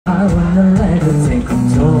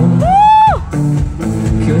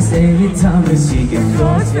every time that she gets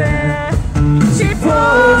close, yeah. She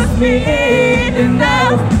pulls me in and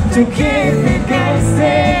out to keep me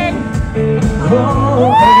guessing.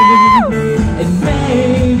 Oh, and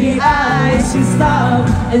maybe I should stop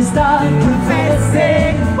and start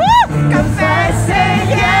confessing. Confessing,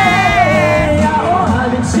 yeah. Oh,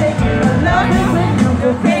 I've been shaking. I love it when you go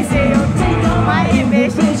crazy. You take all my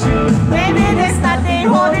inhibition. Baby, there's nothing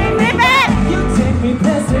holding me back. You take me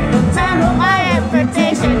places and tear up my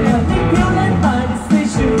expectation. Manipulate my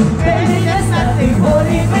decision. Baby, there's nothing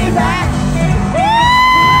holding me back.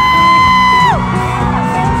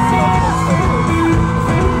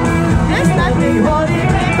 There's nothing holding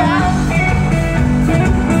me back.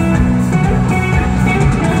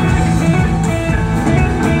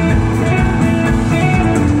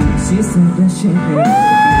 She said that she had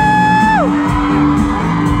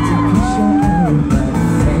to push her out, but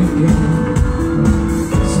thinking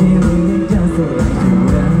she really does the right to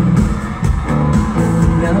run.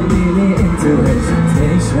 Not really into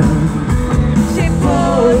hesitation. She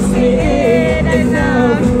pulls me in and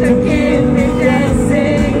out to keep me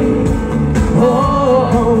dancing.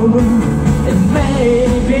 Oh, and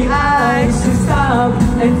maybe I should stop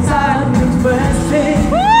and start confessing.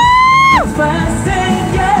 Confessing,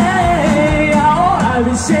 yeah. Oh, I've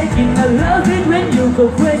been shaking. I love it when you go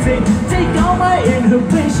crazy. Take all my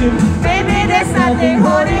inhibition. Baby, there's nothing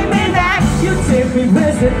holding me back. You take me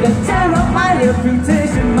present and tear up my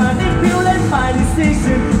reputation. Manipulate my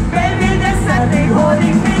decision. Baby, there's nothing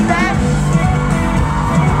holding me back.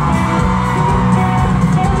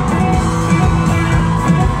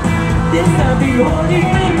 There's nothing holding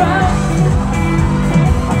me back.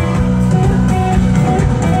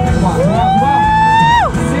 Come on, come on, come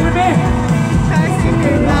on. Sing with me.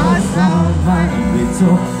 Lost our mind. We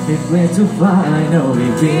took it way too far. I know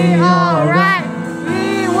we'll be alright.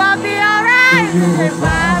 We will be alright. You will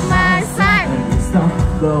by my side. Stop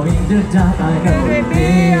blowing the dark. I know We'll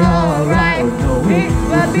be alright. We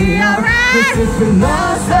will be alright. Cause if we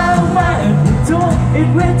lost our mind, we took it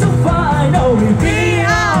way too far. I know we'll be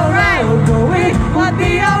alright. No, we will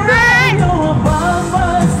be alright. know I'm by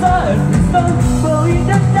my side. Stop blowing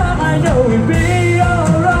the dark. I know we'll be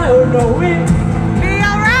alright. Oh no, we Be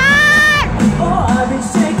alright. oh, I've been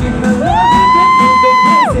shaking. I love it when you go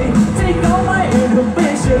crazy. Take all my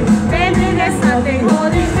inhibition. Baby, there's nothing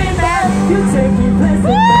holding me back. You take me places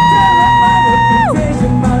and tear up my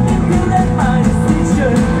reputation. Manipulate my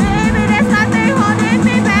decision. Baby, there's nothing holding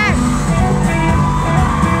me back.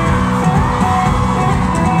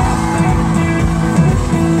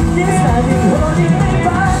 There's nothing holding me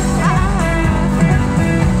back.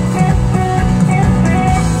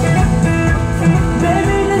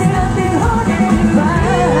 Baby, there's nothing holding me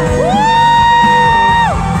back.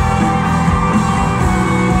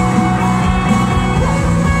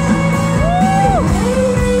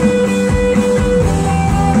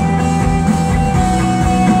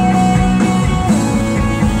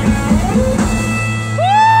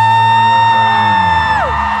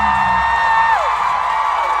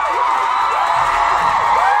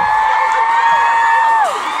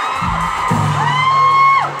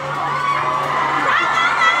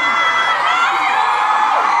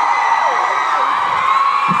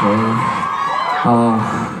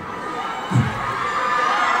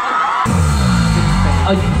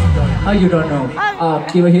 Oh, you don't know.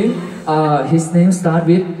 Give a hint. His name start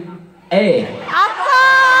with A.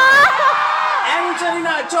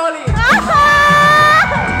 Angelina Jolie.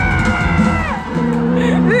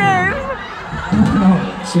 No,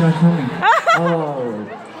 she's not coming. Oh,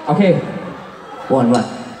 okay. One.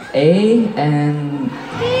 A and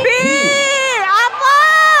B.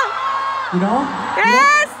 Apple. you know?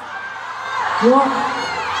 Yes. You know?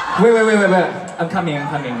 Wait. I'm coming.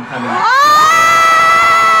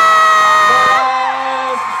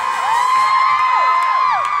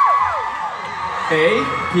 A,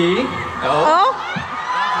 P, O.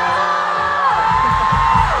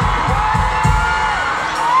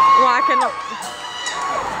 Wow, I cannot.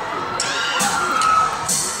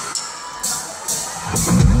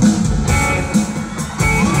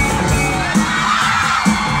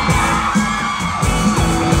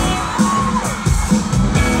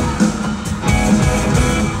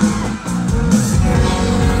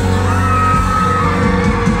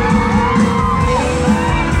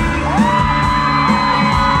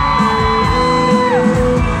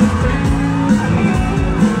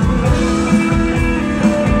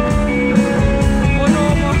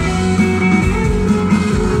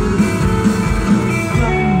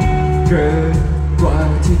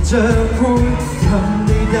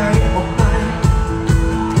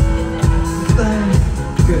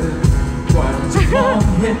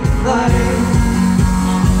 ใคร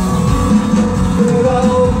เรา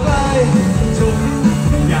ใกล้จน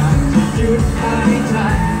อยากจะหยุดหายใจ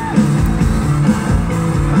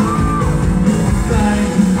ใกล้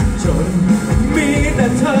จนมีแต่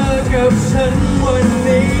เธอกับฉันวัน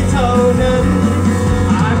นี้เท่านั้น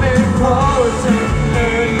อาจเป็นเพราะว่าเธอได้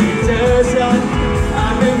เจอฉันอา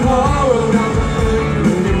จเป็นเพราะว่าเราบังเอิญอ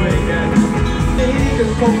ยู่ด้วยกันนี้ก็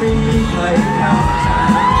คงไม่มีใครเข้าใจ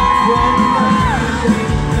วันนั้น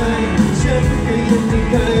ฉันก็ยังไม่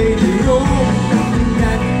เคยได้รู้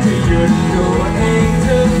กันจะหยุดตัวเองท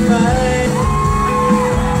ำไม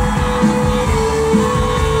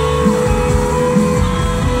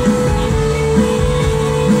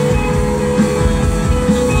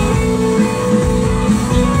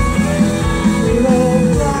เรา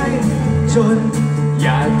ใกล้จนอย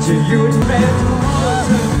ากจะหยุดเป็นเพราะเ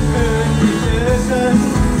ธอเอิญที่เจอฉัน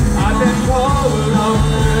อาจเป็นเพราะว่าเราเ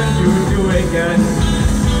อิญอยู่ด้วยกัน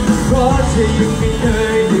เพราะเธอยังไม่เค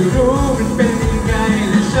ยได้รู้มันเป็นยังไง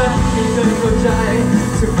และฉันไม่เคยเข้าใจ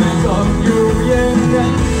จะมาต้องอยู่อย่างนั้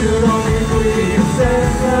นจะรอให้คุยกับเธอ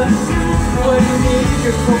วันนี้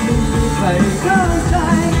ก็คงไม่มีใครเข้าใจ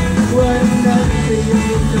วันนั้นเธอยังไ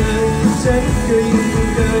ม่เคยฉันก็ยังไม่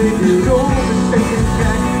เคยได้รู้มันเป็นยังไง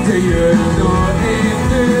จะหยุดตัวเองเ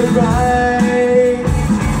มื่อไร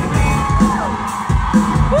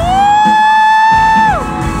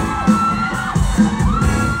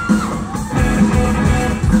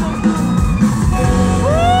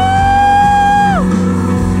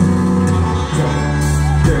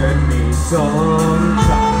สองท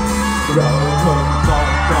างเราคงต้อง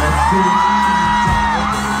ตัดสินใจ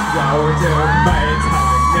เราจะไปทา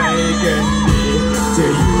งไหนกันดีจะ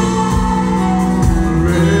อยู่ห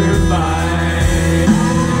รือไป